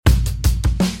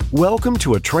Welcome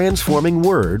to A Transforming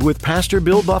Word with Pastor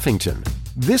Bill Buffington.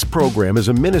 This program is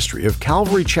a ministry of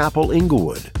Calvary Chapel,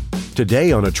 Inglewood.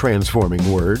 Today on A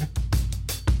Transforming Word.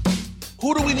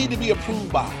 Who do we need to be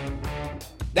approved by?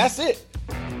 That's it.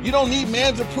 You don't need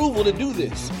man's approval to do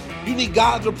this. You need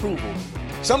God's approval.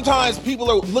 Sometimes people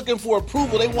are looking for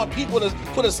approval. They want people to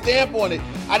put a stamp on it.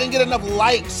 I didn't get enough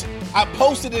likes. I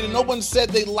posted it and no one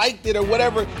said they liked it or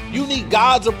whatever. You need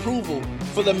God's approval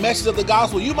for the message of the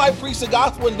gospel. You might preach the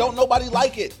gospel and don't nobody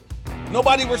like it.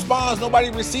 Nobody responds. Nobody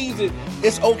receives it.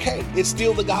 It's okay. It's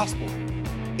still the gospel.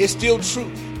 It's still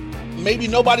truth. Maybe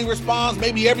nobody responds.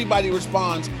 Maybe everybody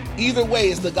responds. Either way,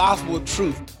 it's the gospel of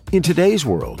truth. In today's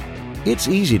world, it's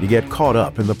easy to get caught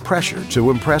up in the pressure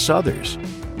to impress others.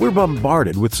 We're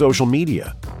bombarded with social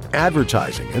media,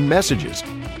 advertising, and messages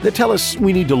that tell us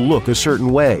we need to look a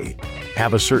certain way,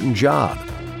 have a certain job,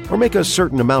 or make a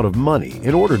certain amount of money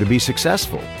in order to be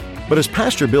successful. But as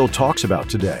Pastor Bill talks about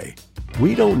today,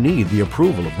 we don't need the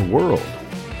approval of the world.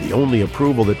 The only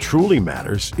approval that truly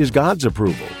matters is God's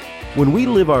approval. When we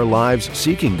live our lives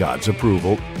seeking God's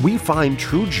approval, we find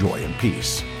true joy and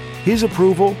peace. His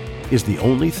approval is the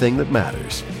only thing that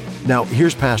matters. Now,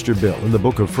 here's Pastor Bill in the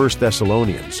book of 1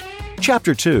 Thessalonians,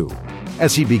 chapter 2,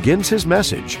 as he begins his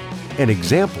message, an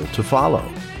example to follow.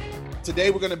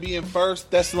 Today we're going to be in 1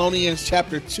 Thessalonians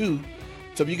chapter 2.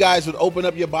 So if you guys would open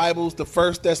up your Bibles to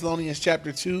 1 Thessalonians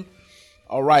chapter 2.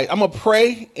 All right, I'm going to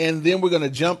pray and then we're going to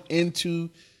jump into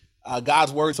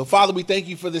God's word. So Father, we thank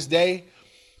you for this day.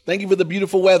 Thank you for the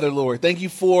beautiful weather, Lord. Thank you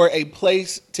for a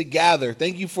place to gather.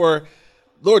 Thank you for,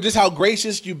 Lord, just how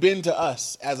gracious you've been to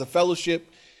us as a fellowship.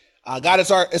 God,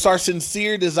 it's our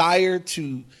sincere desire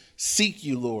to seek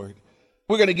you, Lord.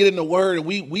 We're going to get in the word and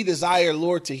we desire,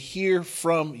 Lord, to hear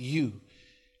from you.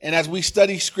 And as we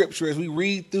study scripture, as we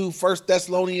read through 1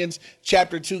 Thessalonians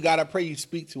chapter 2, God, I pray you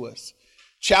speak to us.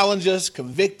 Challenge us,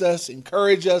 convict us,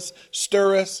 encourage us,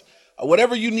 stir us,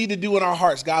 whatever you need to do in our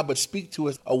hearts, God, but speak to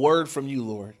us a word from you,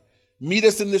 Lord. Meet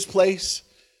us in this place.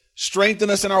 Strengthen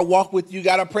us in our walk with you.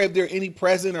 God, I pray if there are any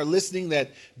present or listening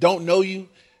that don't know you,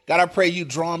 God, I pray you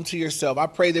draw them to yourself. I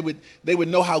pray they would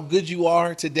know how good you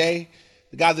are today.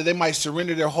 God, that they might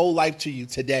surrender their whole life to you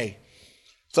today.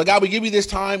 So God, we give you this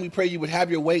time. We pray you would have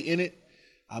your way in it.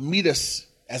 Meet us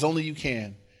as only you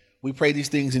can. We pray these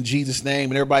things in Jesus'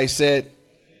 name. And everybody said,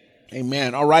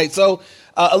 amen. All right. So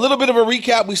a little bit of a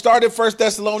recap. We started 1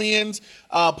 Thessalonians.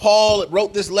 Paul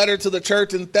wrote this letter to the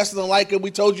church in Thessalonica.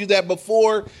 We told you that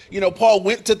before, Paul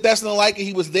went to Thessalonica.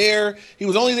 He was there. He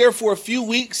was only there for a few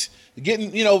weeks,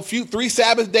 getting, 3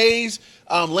 Sabbath days,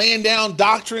 laying down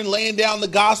doctrine, laying down the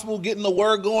gospel, getting the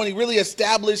word going. He really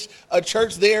established a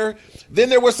church there. Then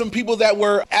there were some people that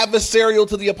were adversarial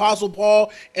to the apostle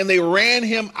Paul, and they ran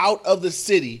him out of the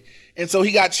city. And so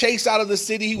he got chased out of the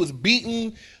city. He was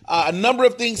beaten. A number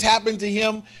of things happened to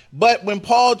him. But when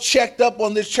Paul checked up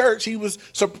on this church, he was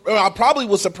probably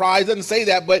was surprised. Doesn't say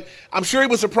that, but I'm sure he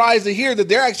was surprised to hear that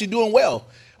they're actually doing well.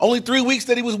 Only 3 weeks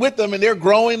that he was with them, and they're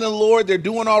growing in the Lord. They're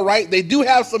doing all right. They do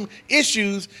have some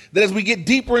issues that as we get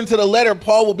deeper into the letter,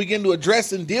 Paul will begin to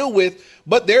address and deal with,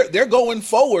 but they're going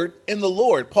forward in the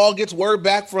Lord. Paul gets word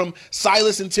back from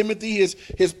Silas and Timothy,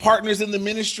 his partners in the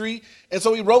ministry. And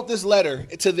so he wrote this letter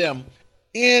to them.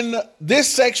 In this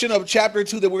section of chapter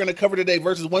 2 that we're going to cover today,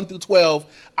 verses 1 through 12,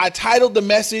 I titled the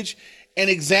message, An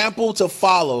Example to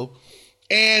Follow.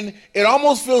 And it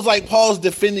almost feels like Paul's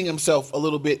defending himself a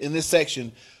little bit in this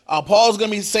section. Paul's going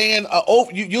to be saying,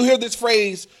 you'll hear this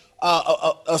phrase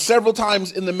several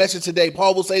times in the message today.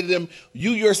 Paul will say to them,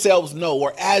 you yourselves know,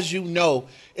 or as you know.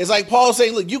 It's like Paul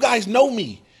saying, look, you guys know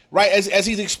me, right? As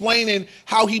he's explaining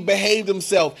how he behaved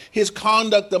himself, his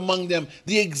conduct among them,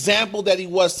 the example that he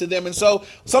was to them. And so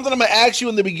something I'm going to ask you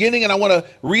in the beginning, and I want to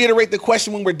reiterate the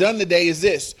question when we're done today, is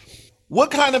this. What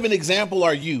kind of an example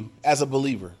are you as a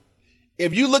believer?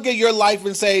 If you look at your life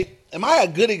and say, am I a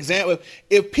good example?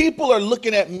 If people are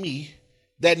looking at me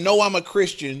that know I'm a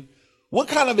Christian, what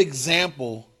kind of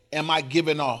example am I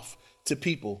giving off to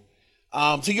people?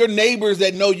 To your neighbors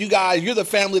that know you guys, you're the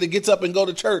family that gets up and go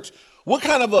to church. What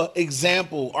kind of an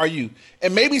example are you?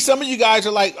 And maybe some of you guys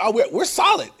are like, oh, we're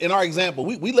solid in our example.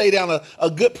 We lay down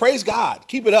a good, praise God.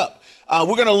 Keep it up.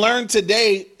 We're going to learn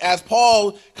today, as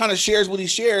Paul kind of shares what he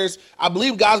shares. I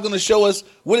believe God's going to show us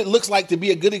what it looks like to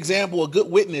be a good example, a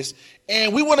good witness.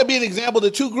 And we want to be an example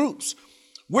to two groups.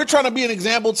 We're trying to be an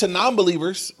example to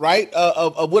non-believers, right,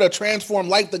 of what a transformed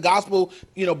life the gospel,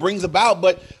 brings about.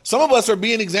 But some of us are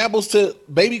being examples to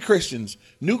baby Christians,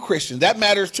 new Christians. That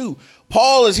matters too.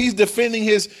 Paul, as he's defending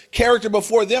his character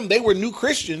before them, they were new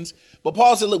Christians. But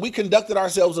Paul said, look, we conducted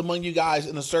ourselves among you guys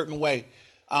in a certain way.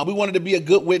 We wanted to be a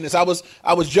good witness. I was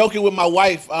joking with my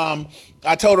wife.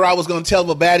 I told her I was going to tell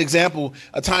a bad example,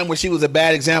 a time where she was a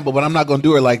bad example, but I'm not going to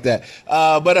do her like that.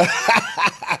 But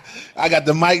I got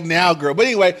the mic now, girl. But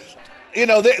anyway,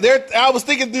 I was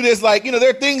thinking through this, like, there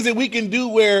are things that we can do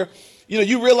where,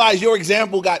 you realize your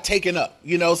example got taken up.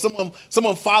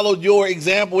 Someone followed your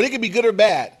example, and it can be good or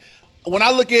bad. When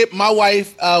I look at my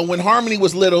wife, when Harmony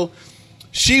was little,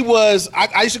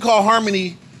 I used to call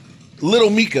Harmony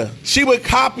Little Mika. She would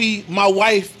copy my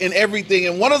wife in everything.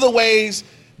 And one of the ways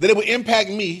that it would impact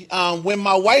me, when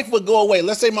my wife would go away,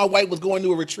 let's say my wife was going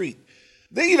to a retreat.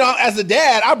 Then, as a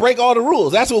dad, I break all the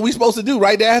rules. That's what we're supposed to do,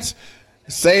 right, dads?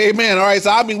 Say amen. All right.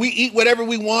 So, we eat whatever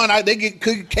we want. They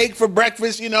get cake for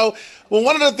breakfast, Well,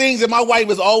 one of the things that my wife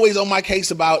is always on my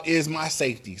case about is my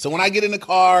safety. So when I get in the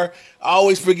car, I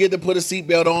always forget to put a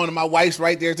seatbelt on, and my wife's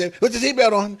right there saying, put the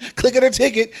seatbelt on, click at her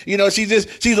ticket.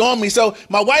 She's on me. So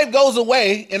my wife goes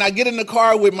away, and I get in the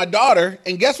car with my daughter,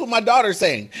 and guess what my daughter's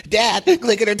saying? Dad,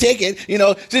 click at her ticket.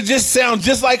 She just sounds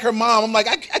just like her mom. I'm like,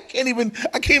 I can't even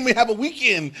have a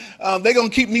weekend. They're going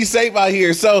to keep me safe out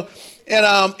here. So,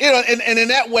 and in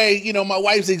that way, my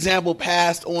wife's example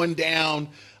passed on down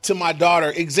to my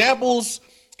daughter. Examples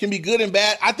can be good and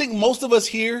bad. I think most of us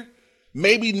here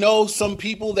maybe know some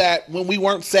people that when we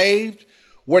weren't saved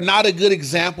were not a good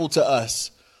example to us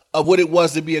of what it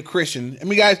was to be a Christian.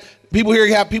 Guys, people here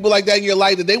have people like that in your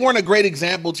life that they weren't a great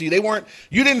example to you.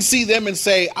 You didn't see them and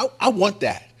say, I want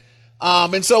that.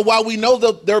 And so while we know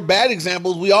that they're bad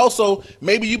examples, we also,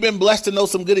 maybe you've been blessed to know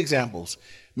some good examples.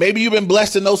 Maybe you've been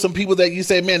blessed to know some people that you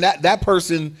say, man, that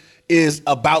person is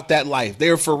about that life.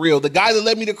 They're for real. The guy that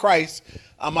led me to Christ,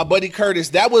 my buddy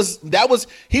Curtis,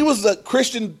 he was a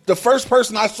Christian, the first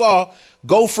person I saw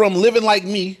go from living like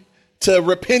me to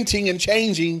repenting and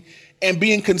changing and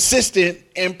being consistent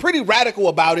and pretty radical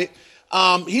about it.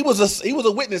 He was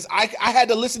a witness. I had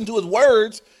to listen to his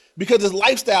words because his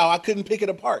lifestyle, I couldn't pick it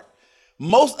apart.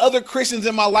 Most other Christians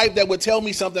in my life that would tell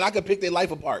me something, I could pick their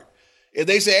life apart. If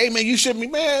they say, hey, man, you shouldn't be,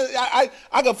 man,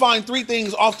 I could find 3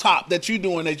 things off top that you're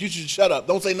doing that you should shut up.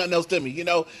 Don't say nothing else to me.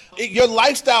 Your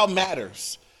lifestyle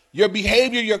matters. Your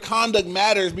behavior, your conduct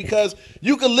matters because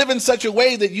you can live in such a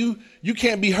way that you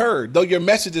can't be heard, though your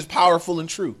message is powerful and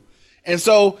true. And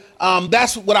so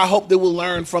that's what I hope that we'll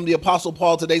learn from the Apostle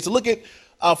Paul today. So look at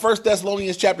 1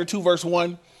 Thessalonians chapter 2, verse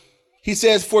 1. He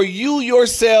says, for you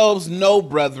yourselves know,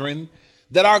 brethren,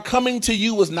 that our coming to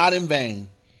you was not in vain.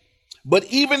 But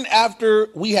even after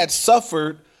we had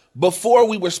suffered, before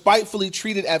we were spitefully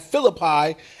treated at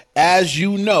Philippi, as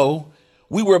you know,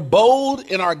 we were bold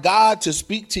in our God to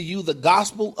speak to you the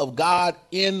gospel of God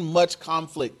in much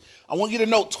conflict. I want you to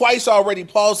note twice already,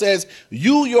 Paul says,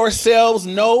 you yourselves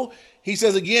know. He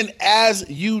says again, as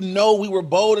you know, we were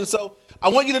bold. And so I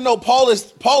want you to know Paul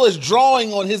is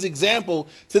drawing on his example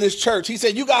to this church. He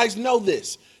said, you guys know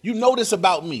this. You know this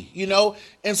about me,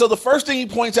 And so the first thing he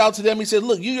points out to them, he said,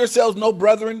 look, you yourselves know,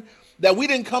 brethren, that we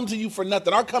didn't come to you for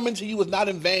nothing. Our coming to you was not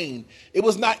in vain. It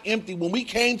was not empty. When we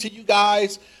came to you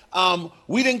guys,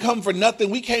 we didn't come for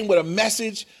nothing. We came with a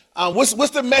message.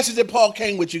 What's the message that Paul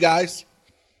came with, you guys?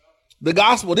 The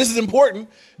gospel. This is important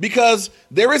because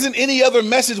there isn't any other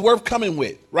message worth coming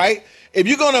with, right? If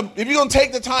you're gonna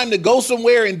take the time to go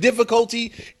somewhere in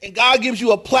difficulty and God gives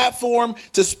you a platform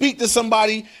to speak to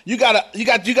somebody, you got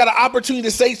an opportunity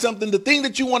to say something. The thing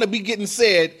that you want to be getting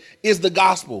said is the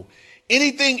gospel.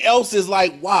 Anything else is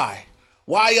like, why?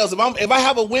 Why else? If I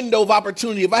have a window of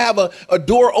opportunity, if I have a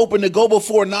door open to go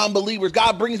before non-believers,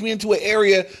 God brings me into an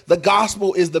area, the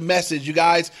gospel is the message, you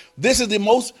guys. This is the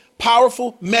most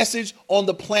powerful message on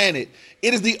the planet.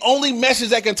 It is the only message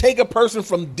that can take a person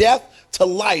from death to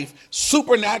life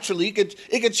supernaturally.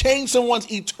 It could change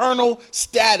someone's eternal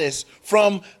status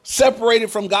from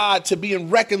separated from God to being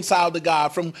reconciled to God,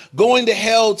 from going to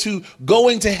hell to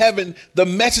going to heaven, the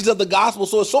message of the gospel.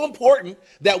 So it's so important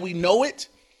that we know it,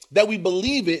 that we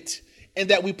believe it, and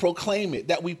that we proclaim it,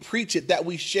 that we preach it, that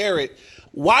we share it.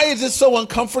 Why is it so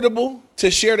uncomfortable to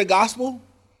share the gospel?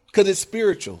 Because it's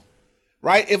spiritual.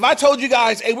 Right? If I told you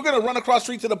guys, hey, we're going to run across the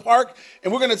street to the park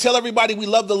and we're going to tell everybody we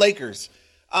love the Lakers.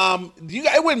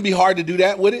 It wouldn't be hard to do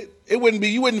that, would it? It wouldn't be.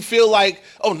 You wouldn't feel like,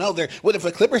 oh no, what if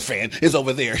a Clippers fan is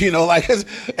over there? Like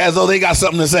as though they got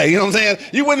something to say. You know what I'm saying?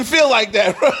 You wouldn't feel like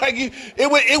that, right?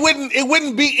 It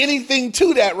wouldn't be anything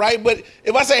to that, right? But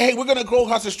if I say, hey, we're going to go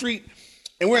across the street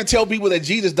and we're going to tell people that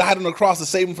Jesus died on the cross to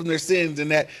save them from their sins and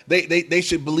that they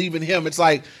should believe in him, it's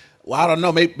like, well, I don't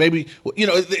know, maybe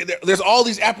there's all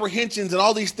these apprehensions and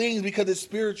all these things because it's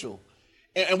spiritual,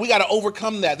 and we got to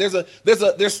overcome that.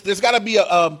 There's got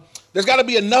to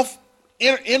be enough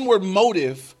inward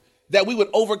motive that we would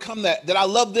overcome that I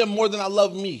love them more than I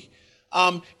love me.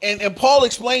 And Paul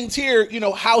explains here,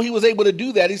 how he was able to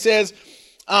do that. He says,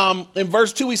 in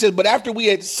verse 2, he says, but after we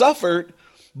had suffered,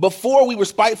 before we were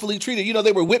spitefully treated,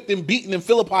 they were whipped and beaten in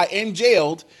Philippi and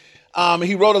jailed.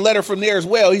 He wrote a letter from there as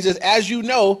well. He says, as you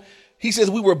know, he says,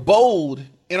 we were bold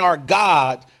in our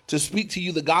God to speak to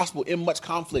you the gospel in much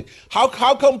conflict. How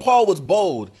come Paul was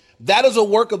bold? That is a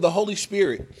work of the Holy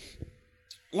Spirit.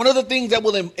 One of the things that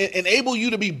will enable you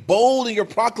to be bold in your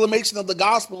proclamation of the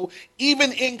gospel,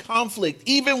 even in conflict,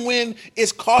 even when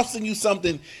it's costing you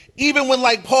something, even when,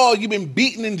 like Paul, you've been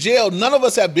beaten in jail. None of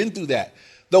us have been through that.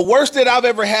 The worst that I've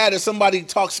ever had is somebody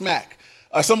talk smack,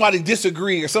 or somebody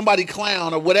disagree, or somebody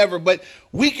clown, or whatever. But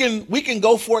we can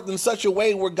go forth in such a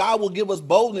way where God will give us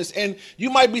boldness. And you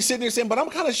might be sitting there saying, but I'm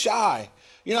kind of shy.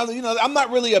 I'm not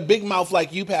really a big mouth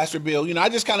like you, Pastor Bill. I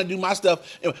just kind of do my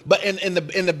stuff. But in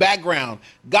the background,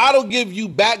 God will give you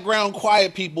background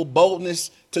quiet people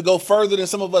boldness to go further than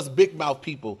some of us big mouth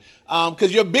people.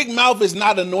 Because your big mouth is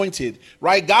not anointed,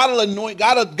 right? God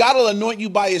will anoint you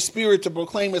by his spirit to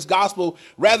proclaim his gospel.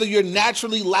 Rather, you're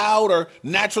naturally loud or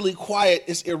naturally quiet.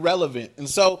 It's irrelevant. And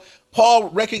so Paul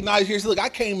recognized here, look, I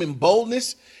came in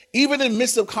boldness, even in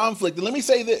midst of conflict. And let me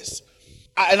say this.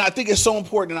 And I think it's so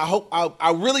important. And I hope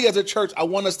I really, as a church, I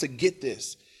want us to get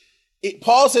this.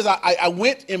 Paul says, I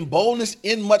went in boldness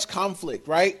in much conflict,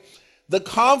 right? The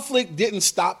conflict didn't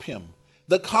stop him.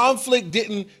 The conflict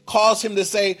didn't cause him to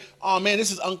say, oh man,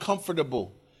 this is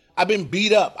uncomfortable. I've been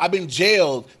beat up. I've been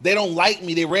jailed. They don't like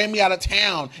me. They ran me out of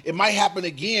town. It might happen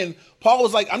again. Paul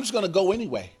was like, I'm just going to go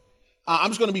anyway. I'm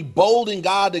just going to be bold in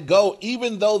God to go,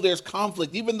 even though there's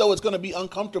conflict, even though it's going to be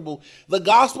uncomfortable. The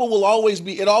gospel will always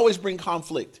bring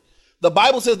conflict. The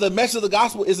Bible says the message of the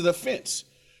gospel is an offense.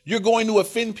 You're going to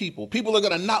offend people. People are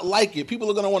going to not like it. People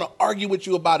are going to want to argue with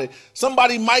you about it.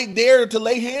 Somebody might dare to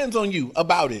lay hands on you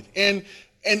about it. And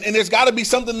there's got to be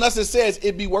something in us that says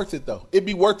it'd be worth it, though. It'd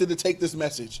be worth it to take this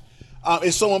message.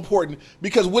 It's so important,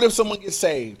 because what if someone gets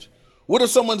saved? What if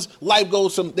someone's life go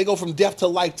from death to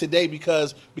life today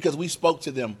because we spoke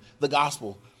to them the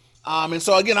gospel? And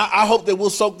so again, I hope that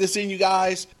we'll soak this in, you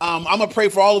guys. I'm gonna pray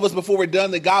for all of us before we're done,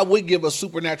 that God would give us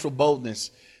supernatural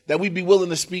boldness, that we'd be willing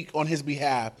to speak on his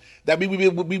behalf, that we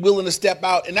would be willing to step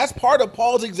out. And that's part of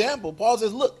Paul's example. Paul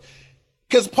says, look,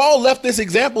 because Paul left this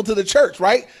example to the church,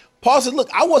 right? Paul said, look,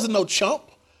 I wasn't no chump.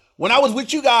 When I was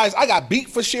with you guys, I got beat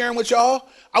for sharing with y'all.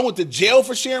 I went to jail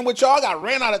for sharing with y'all. I got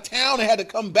ran out of town and had to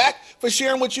come back for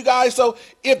sharing with you guys. So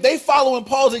if they follow in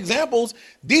Paul's examples,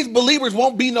 these believers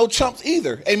won't be no chumps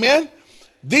either. Amen.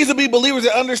 These will be believers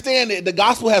that understand that the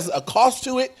gospel has a cost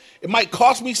to it. It might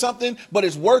cost me something, but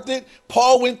it's worth it.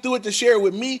 Paul went through it to share it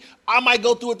with me. I might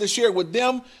go through it to share it with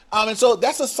them. And so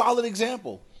that's a solid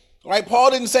example. Right? Paul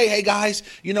didn't say, hey guys,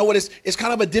 you know what? It's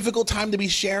kind of a difficult time to be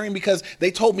sharing because they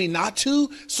told me not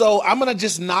to. So I'm going to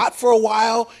just not for a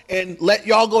while and let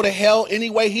y'all go to hell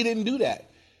anyway. He didn't do that.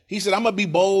 He said, I'm going to be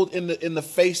bold in the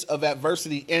face of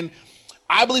adversity. And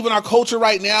I believe in our culture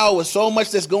right now, with so much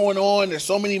that's going on, there's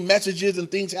so many messages and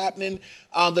things happening.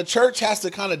 The church has to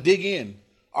kind of dig in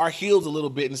our heels a little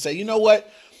bit and say, you know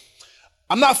what?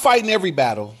 I'm not fighting every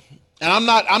battle. And I'm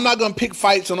not going to pick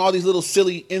fights on all these little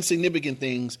silly, insignificant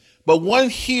things. But one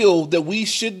hill that we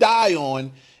should die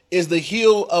on is the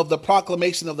hill of the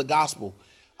proclamation of the gospel.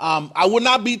 I will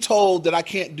not be told that I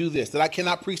can't do this, that I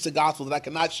cannot preach the gospel, that I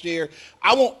cannot share.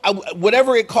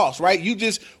 Whatever it costs, right?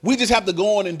 We just have to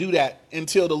go on and do that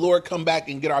until the Lord come back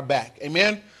and get our back.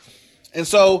 Amen. And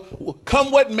so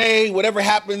come what may, whatever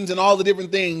happens and all the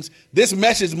different things, this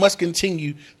message must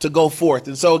continue to go forth.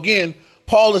 And so again,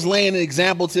 Paul is laying an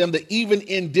example to them that even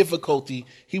in difficulty,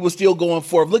 he was still going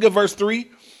forth. Look at verse 3.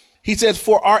 He says,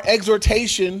 for our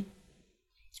exhortation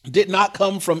did not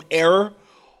come from error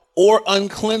or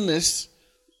uncleanness,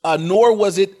 nor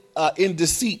was it in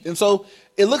deceit. And so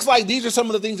it looks like these are some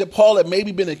of the things that Paul had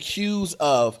maybe been accused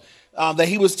of, that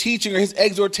he was teaching, or his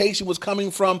exhortation was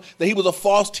coming from, that he was a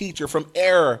false teacher, from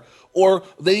error, or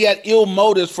that he had ill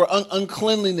motives for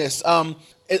uncleanliness,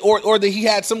 or that he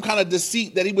had some kind of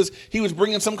deceit, that he was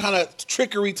bringing some kind of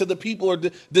trickery to the people, or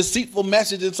deceitful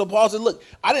message. And so Paul said, look,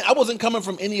 I wasn't coming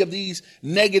from any of these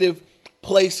negative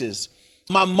places.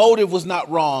 My motive was not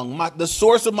wrong. The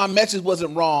source of my message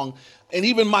wasn't wrong. And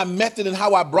even my method and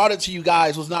how I brought it to you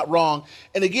guys was not wrong.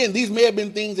 And again, these may have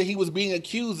been things that he was being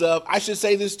accused of. I should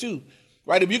say this too,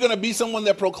 right? If you're going to be someone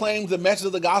that proclaims the message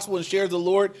of the gospel and shares the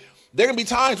Lord, there are going to be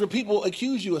times where people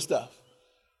accuse you of stuff,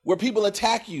 where people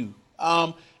attack you.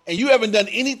 And you haven't done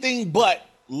anything but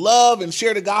love and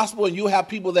share the gospel, and you'll have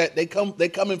people that they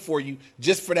coming for you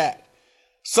just for that.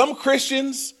 Some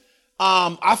Christians,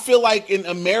 I feel like in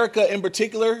America in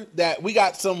particular, that we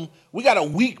got a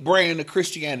weak brand of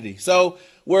Christianity. So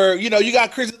where, you know, you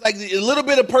got Christians like a little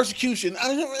bit of persecution.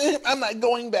 I'm not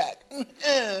going back.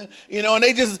 You know, and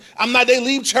they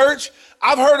leave church.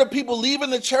 I've heard of people leaving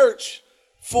the church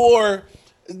for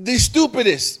the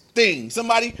stupidest things.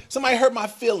 Somebody hurt my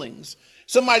feelings.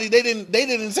 They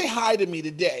didn't say hi to me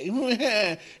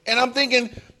today. And I'm thinking,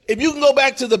 if you can go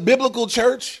back to the biblical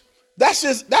church,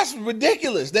 that's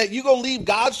ridiculous that you're going to leave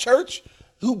God's church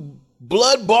who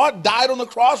blood bought, died on the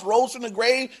cross, rose from the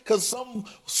grave because some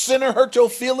sinner hurt your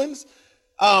feelings.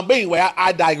 But anyway,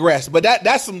 I digress. But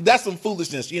that's some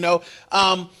foolishness, you know.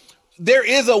 There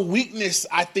is a weakness,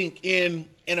 I think, in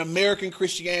American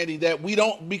Christianity that we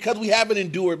don't, because we haven't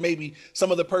endured maybe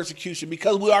some of the persecution,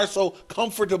 because we are so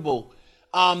comfortable,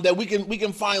 that we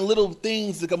can find little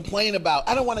things to complain about.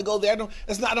 I don't want to go there. I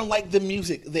don't like the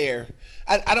music there.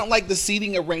 I don't like the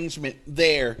seating arrangement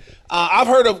there. I've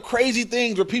heard of crazy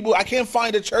things where people, I can't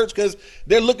find a church because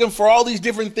they're looking for all these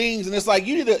different things, and it's like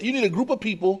you need a group of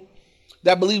people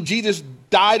that believe Jesus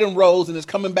died and rose and is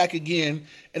coming back again,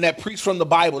 and that preach from the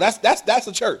Bible. That's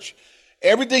a church.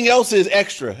 Everything else is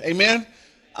extra. Amen.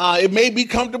 It may be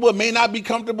comfortable. It may not be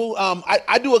comfortable.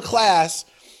 I do a class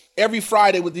every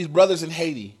Friday with these brothers in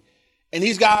Haiti. And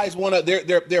these guys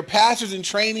they're pastors in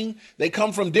training. They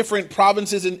come from different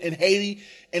provinces in Haiti,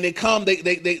 and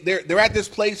they're at this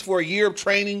place for a year of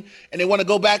training, and they want to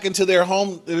go back into their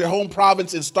home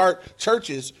province and start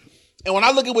churches. And when I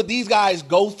look at what these guys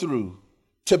go through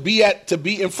to be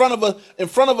in front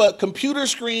of a computer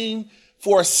screen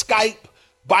for Skype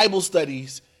Bible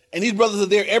studies, and these brothers are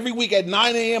there every week at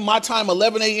 9 a.m. my time,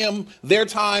 11 a.m. their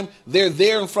time. They're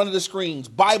there in front of the screens,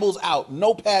 Bibles out,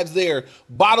 notepads there,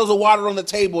 bottles of water on the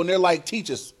table, and they're like,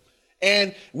 teach us.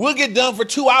 And we'll get done for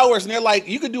 2 hours, and they're like,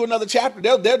 you could do another chapter.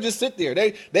 They'll just sit there.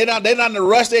 They're not in a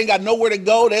rush. They ain't got nowhere to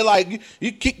go. They're like,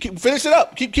 you keep finish it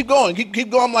up. Keep going. Keep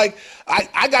going. I'm like,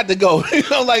 I got to go. You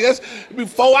know, like that's be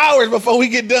 4 hours before we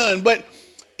get done. But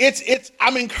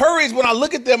I'm encouraged when I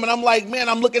look at them, and I'm like, man,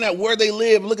 I'm looking at where they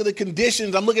live, look at the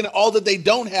conditions, I'm looking at all that they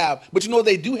don't have. But you know what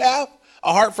they do have?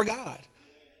 A heart for God.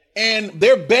 And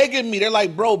they're begging me. They're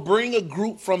like, bro, bring a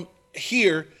group from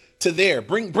here to there.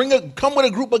 Come with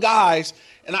a group of guys.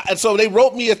 And so they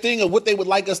wrote me a thing of what they would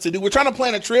like us to do. We're trying to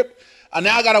plan a trip.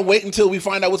 Now I got to wait until we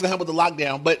find out what's going to happen with the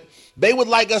lockdown. But they would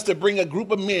like us to bring a group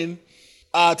of men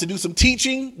to do some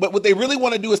teaching. But what they really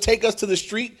want to do is take us to the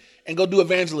street and go do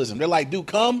evangelism. They're like, dude,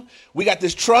 come. We got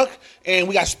this truck and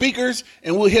we got speakers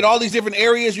and we'll hit all these different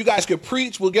areas. You guys could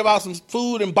preach. We'll give out some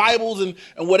food and Bibles and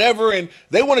whatever. And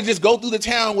they want to just go through the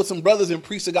town with some brothers and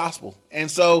preach the gospel. And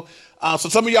so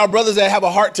some of y'all brothers that have a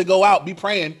heart to go out, be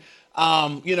praying.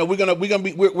 You know,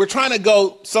 we're trying to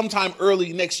go sometime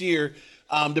early next year,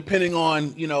 depending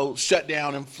on, you know,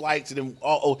 shutdown and flights and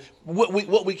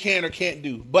what we can or can't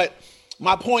do. But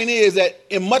my point is that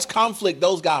in much conflict,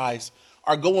 those guys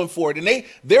are going for it. And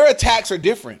their attacks are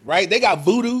different, right? They got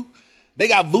voodoo, they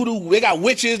got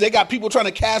witches, they got people trying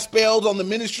to cast spells on the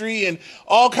ministry and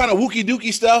all kind of wookie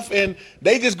dookie stuff. And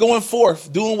they just going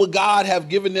forth, doing what God have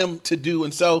given them to do.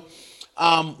 And so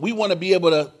we want to be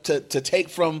able to take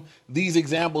from these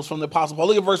examples from the Apostle Paul.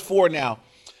 Look at verse 4 now.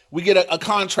 We get a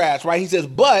contrast, right? He says,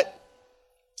 but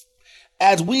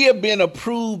as we have been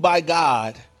approved by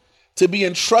God to be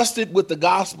entrusted with the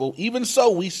gospel, even so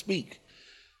we speak.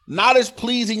 Not as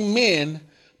pleasing men,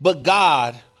 but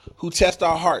God who tests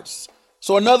our hearts.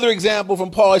 So another example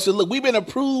from Paul, he said, look, we've been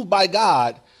approved by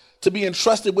God to be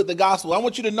entrusted with the gospel. I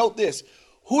want you to note this.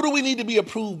 Who do we need to be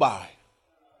approved by?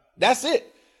 That's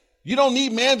it. You don't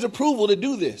need man's approval to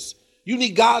do this. You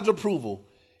need God's approval.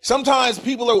 Sometimes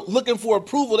people are looking for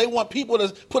approval. They want people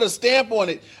to put a stamp on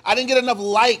it. I didn't get enough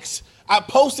likes. I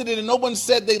posted it and no one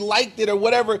said they liked it or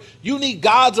whatever. You need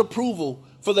God's approval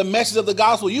for the message of the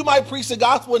gospel. You might preach the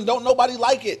gospel and don't nobody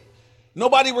like it.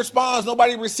 Nobody responds.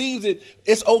 Nobody receives it.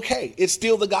 It's okay. It's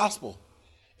still the gospel.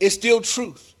 It's still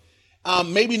truth.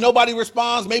 Maybe nobody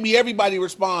responds. Maybe everybody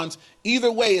responds.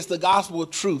 Either way, it's the gospel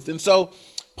of truth. And so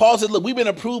Paul said, look, we've been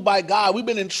approved by God. We've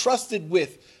been entrusted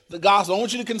with the gospel. I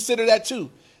want you to consider that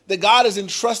too, that God has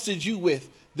entrusted you with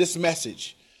this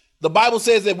message. The Bible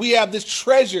says that we have this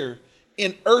treasure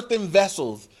in earthen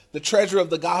vessels, the treasure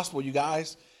of the gospel, you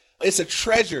guys. It's a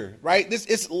treasure, right?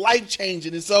 It's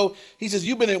life-changing. And so he says,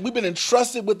 we've been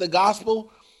entrusted with the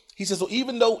gospel. He says, so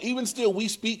even still we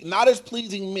speak not as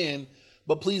pleasing men,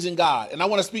 but pleasing God. And I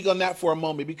want to speak on that for a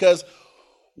moment, because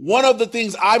one of the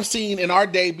things I've seen in our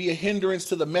day be a hindrance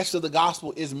to the message of the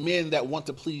gospel is men that want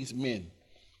to please men.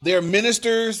 There are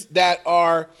ministers that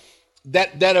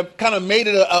have kind of made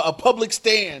it a public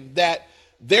stand that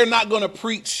they're not going to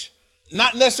preach.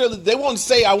 Not necessarily, they won't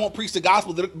say I won't preach the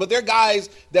gospel, but they're guys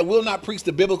that will not preach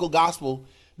the biblical gospel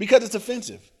because it's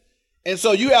offensive. And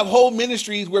so you have whole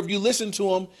ministries where if you listen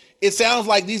to them, it sounds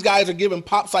like these guys are giving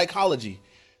pop psychology.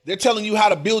 They're telling you how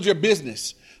to build your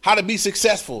business, how to be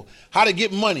successful, how to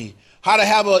get money, how to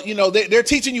have they're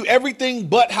teaching you everything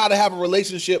but how to have a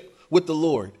relationship with the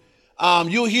Lord.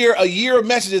 You'll hear a year of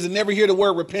messages and never hear the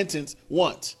word repentance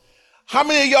once. How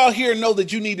many of y'all here know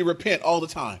that you need to repent all the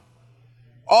time?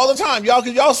 All the time, y'all,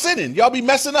 because y'all sinning, y'all be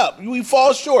messing up. We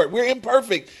fall short. We're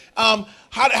imperfect.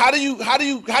 How do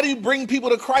you bring people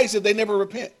to Christ if they never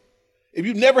repent? If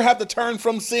you never have to turn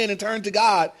from sin and turn to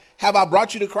God, have I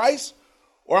brought you to Christ?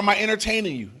 Or am I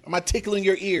entertaining you? Am I tickling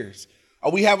your ears?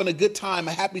 Are we having a good time,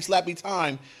 a happy, slappy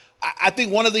time? I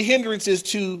think one of the hindrances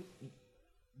to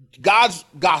God's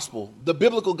gospel, the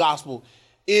biblical gospel,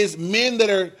 is men that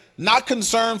are not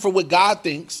concerned for what God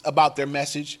thinks about their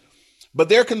message, but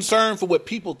they're concerned for what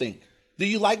people think. Do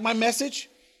you like my message?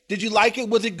 Did you like it?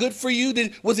 Was it good for you?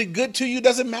 Was it good to you?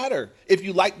 Doesn't matter if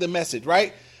you like the message,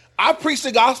 right? I preached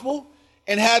the gospel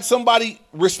and had somebody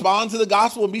respond to the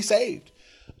gospel and be saved.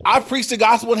 I preached the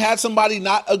gospel and had somebody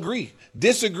not agree,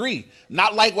 disagree,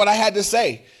 not like what I had to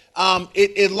say.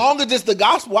 As long as it's the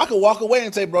gospel, I could walk away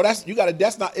and say, bro,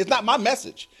 it's not my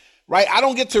message, right? I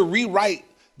don't get to rewrite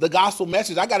the gospel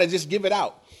message. I got to just give it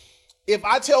out. If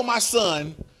I tell my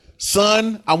son,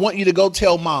 I want you to go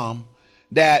tell mom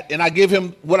that, and I give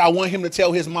him what I want him to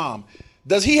tell his mom,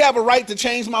 does he have a right to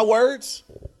change my words?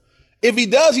 If he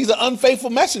does, he's an unfaithful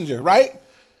messenger, right?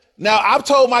 Now, I've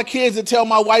told my kids to tell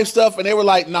my wife stuff, and they were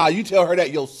like, nah, you tell her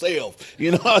that yourself.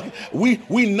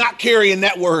 We not carrying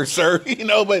that word, sir.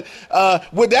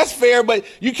 But that's fair, but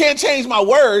you can't change my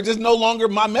words. It's no longer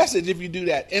my message if you do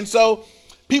that. And so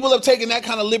people have taken that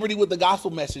kind of liberty with the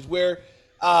gospel message where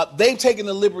they've taken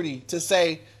the liberty to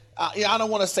say, I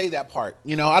don't want to say that part.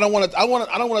 I don't want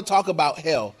to talk about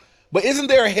hell. But isn't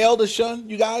there a hell to shun,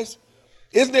 you guys?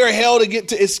 Isn't there a hell to get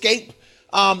to escape?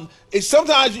 It's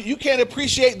sometimes you can't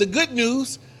appreciate the good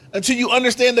news until you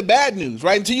understand the bad news,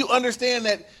 right? Until you understand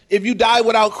that if you die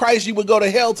without Christ, you would go to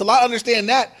hell. Till I understand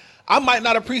that, I might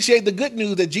not appreciate the good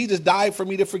news that Jesus died for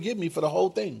me to forgive me for the whole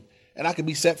thing, and I can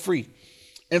be set free.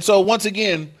 And so once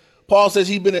again, Paul says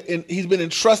he's been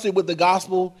entrusted with the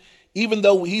gospel.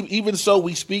 Even so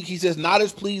we speak, he says, not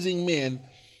as pleasing men,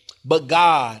 but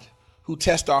God who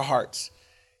tests our hearts.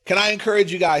 Can I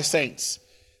encourage you guys, saints,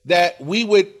 that we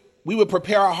would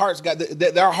prepare our hearts, God,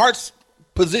 that our heart's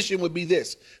position would be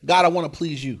this: God, I want to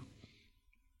please you.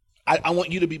 I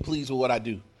want you to be pleased with what I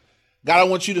do. God, I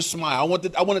want you to smile.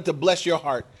 I want it to bless your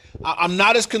heart. I'm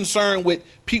not as concerned with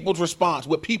people's response,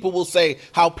 what people will say,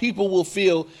 how people will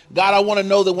feel. God, I want to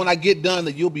know that when I get done,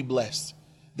 that you'll be blessed,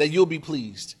 that you'll be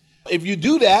pleased. If you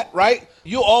do that, right,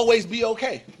 you'll always be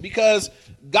okay, because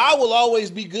God will always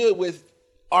be good with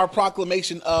our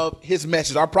proclamation of his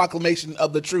message, our proclamation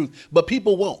of the truth, but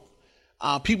people won't.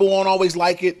 People won't always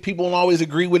like it. People won't always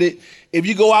agree with it. If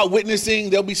you go out witnessing,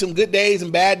 there'll be some good days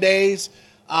and bad days.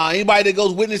 Anybody that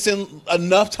goes witnessing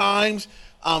enough times,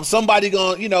 somebody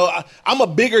going, I'm a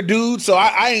bigger dude, so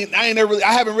I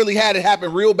haven't really had it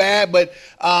happen real bad, but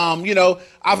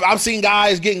I've seen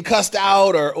guys getting cussed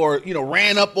out or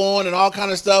ran up on and all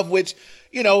kind of stuff, which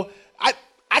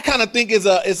I kind of think is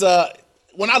a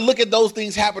when I look at those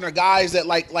things happen, are guys that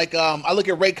I look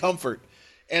at Ray Comfort.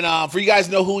 And for you guys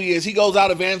to know who he is, he goes out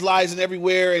evangelizing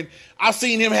everywhere. And I've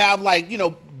seen him have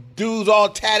dudes all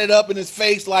tatted up in his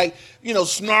face,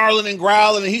 snarling and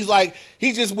growling. And he's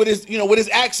just with his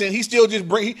accent, he still just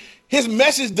his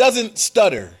message doesn't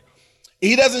stutter.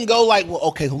 He doesn't go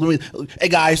okay, hey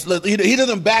guys, he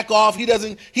doesn't back off. He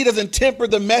doesn't temper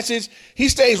the message. He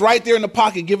stays right there in the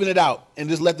pocket, giving it out and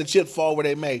just let the chips fall where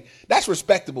they may. That's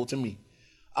respectable to me.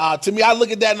 I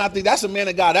look at that and I think that's a man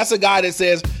of God. That's a guy that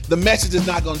says the message is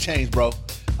not going to change, bro.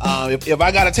 If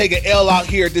I got to take an L out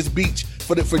here at this beach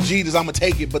for Jesus, I'm going to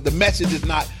take it. But the message is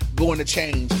not going to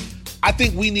change. I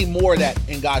think we need more of that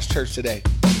in God's church today.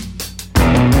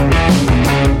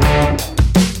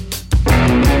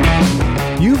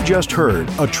 You've just heard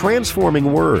A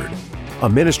Transforming Word, a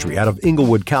ministry out of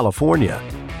Inglewood, California.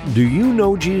 Do you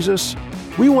know Jesus?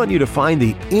 We want you to find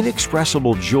the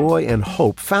inexpressible joy and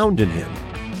hope found in him.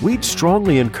 We'd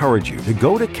strongly encourage you to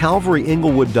go to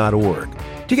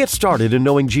calvaryinglewood.org to get started in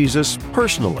knowing Jesus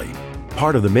personally.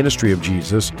 Part of the ministry of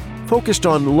Jesus focused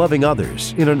on loving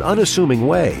others in an unassuming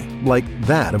way, like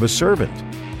that of a servant.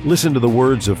 Listen to the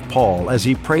words of Paul as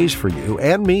he prays for you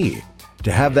and me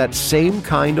to have that same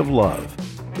kind of love.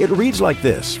 It reads like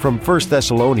this from 1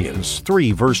 Thessalonians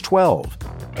 3, verse 12.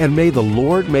 And may the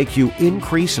Lord make you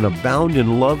increase and abound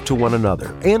in love to one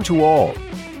another and to all,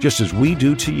 just as we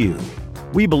do to you.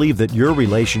 We believe that your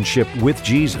relationship with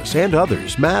Jesus and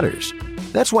others matters.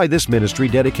 That's why this ministry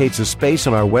dedicates a space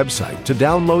on our website to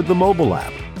download the mobile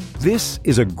app. This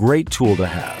is a great tool to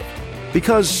have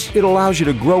because it allows you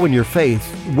to grow in your faith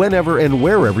whenever and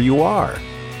wherever you are.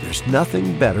 There's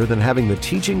nothing better than having the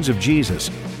teachings of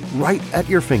Jesus right at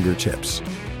your fingertips.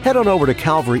 Head on over to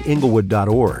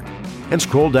calvaryinglewood.org and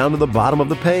scroll down to the bottom of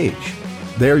the page.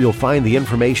 There you'll find the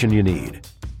information you need.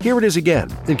 Here it is again,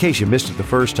 in case you missed it the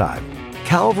first time.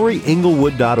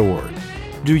 calvaryinglewood.org.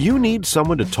 Do you need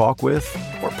someone to talk with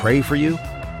or pray for you?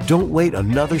 Don't wait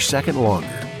another second longer.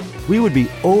 We would be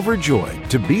overjoyed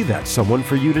to be that someone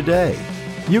for you today.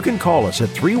 You can call us at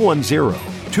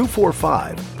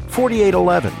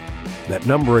 310-245-4811. That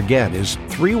number again is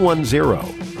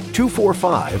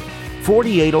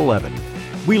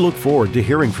 310-245-4811. We look forward to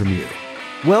hearing from you.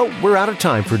 Well, we're out of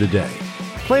time for today.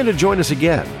 Plan to join us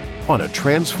again on A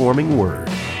Transforming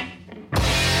Word.